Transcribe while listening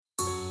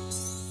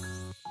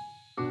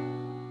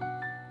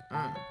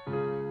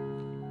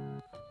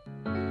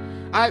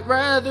I'd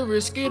rather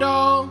risk it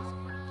all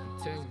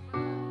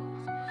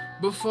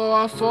before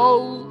I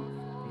fold.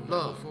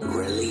 Look,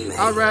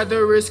 I'd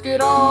rather risk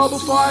it all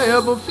before I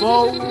ever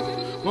fold.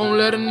 Won't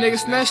let a nigga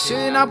snatch shit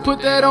and I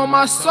put that on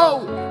my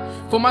soul.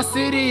 For my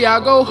city I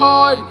go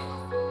hard.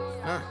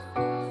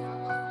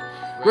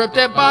 Rep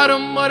that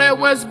bottom of that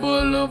West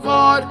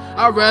Boulevard.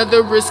 I'd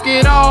rather risk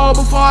it all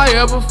before I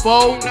ever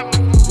fold.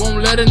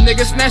 Won't let a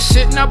nigga snatch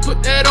shit and I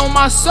put that on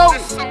my soul.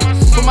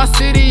 For my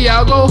city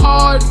I go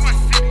hard.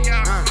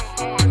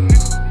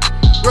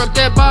 Rep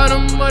that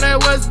bottom of that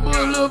West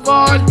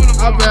Boulevard.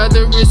 I'd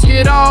rather risk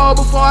it all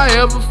before I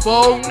ever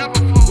fold.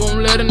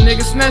 Won't let a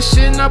nigga snatch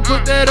shit and I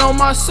put that on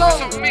my soul.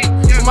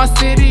 For my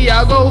city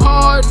I go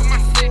hard.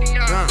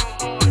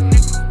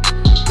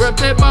 Rep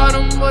that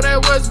bottom of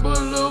that West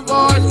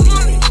Boulevard.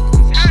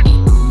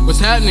 What's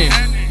happening?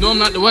 No, I'm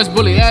not the West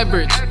Bully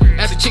average.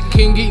 At the Chicken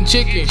King eating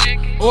chicken,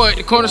 or at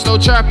the corner store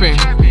trapping.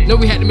 No,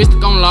 we had the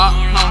Mystic on lock,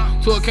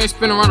 so it can't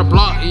spin around the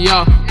block,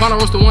 yeah. Final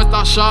roast the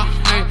one-stop shop,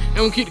 hey,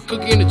 and we keep the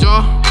cookie in the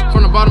jar.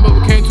 From the bottom, but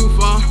we came too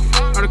far.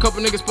 Heard a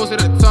couple niggas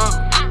posted at the top,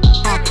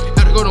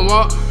 had to go to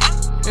walk,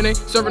 and they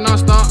serving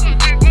non-stop.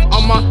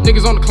 All my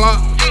niggas on the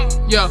clock,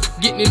 yeah,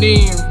 getting it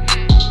in.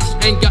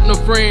 Ain't got no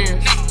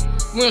friends,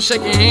 we don't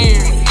shake your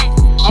hand.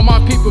 All my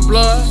people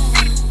blood,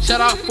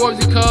 shout out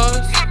Forbesy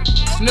cuz.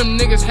 Them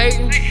niggas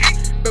hating,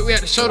 but we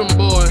had to show them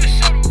boys.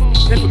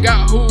 They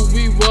forgot who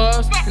we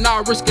was, and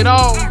I'll risk it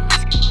all.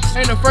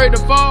 Ain't afraid to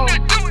fall,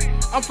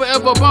 I'm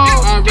forever ball.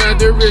 I'd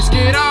rather risk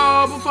it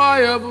all before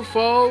I ever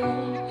fold.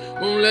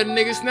 Won't let a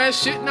nigga snatch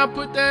shit and I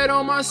put that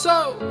on my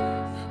soul.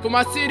 For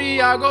my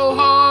city I go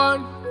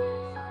hard.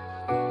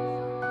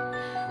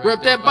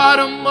 Rep that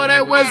bottom of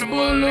that West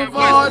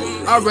Boulevard.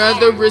 I'd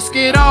rather risk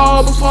it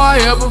all before I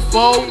ever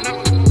fold.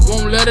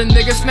 Won't let a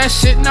nigga snatch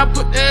shit and I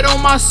put that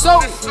on my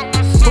soul.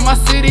 For my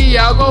city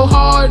I go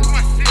hard.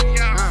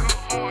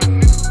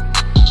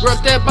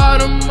 Rep that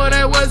bottom of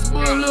that West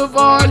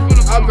Boulevard.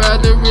 I'd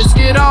rather risk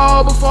it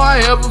all before I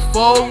ever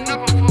fold.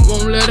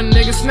 Won't let a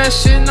nigga snatch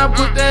shit and I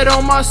put that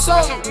on my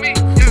soul.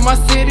 For my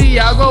city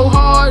I go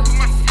hard.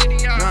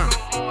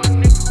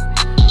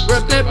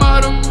 Rep that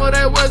bottom of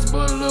that West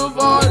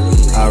Boulevard.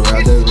 I'd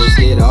rather risk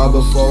it all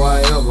before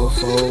I ever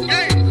fold.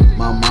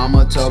 My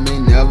mama told me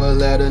never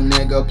let a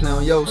nigga play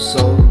on your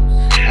soul.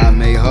 I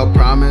made her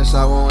promise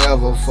I won't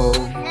ever fold.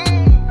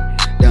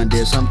 Done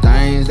did some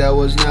things that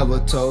was never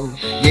told.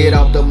 Get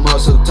off the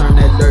muscle, turn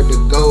that dirt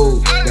to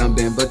gold. Done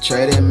been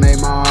betrayed and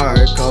made my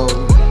heart cold.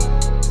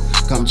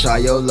 Come try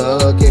your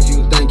luck if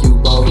you think you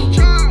bold.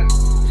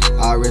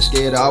 I risk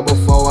it all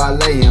before I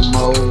lay in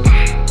mold.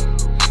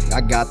 I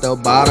got the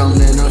bottom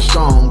in a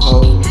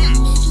stronghold.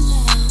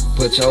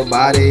 Put your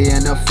body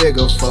in a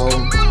figure four.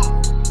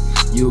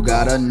 You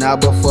gotta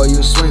knock before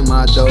you swing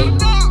my dough.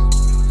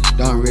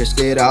 Don't risk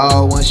it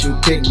all once you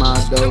pick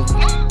my dough.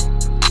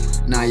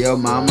 Now your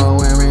mama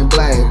wearing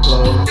black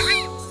clothes.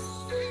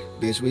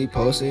 Bitch, we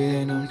posted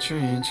in them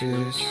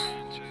trenches.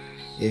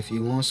 If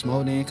you want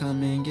smoke, then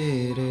come and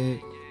get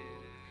it.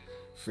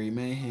 Free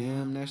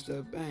mayhem, that's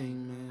the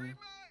bang, man.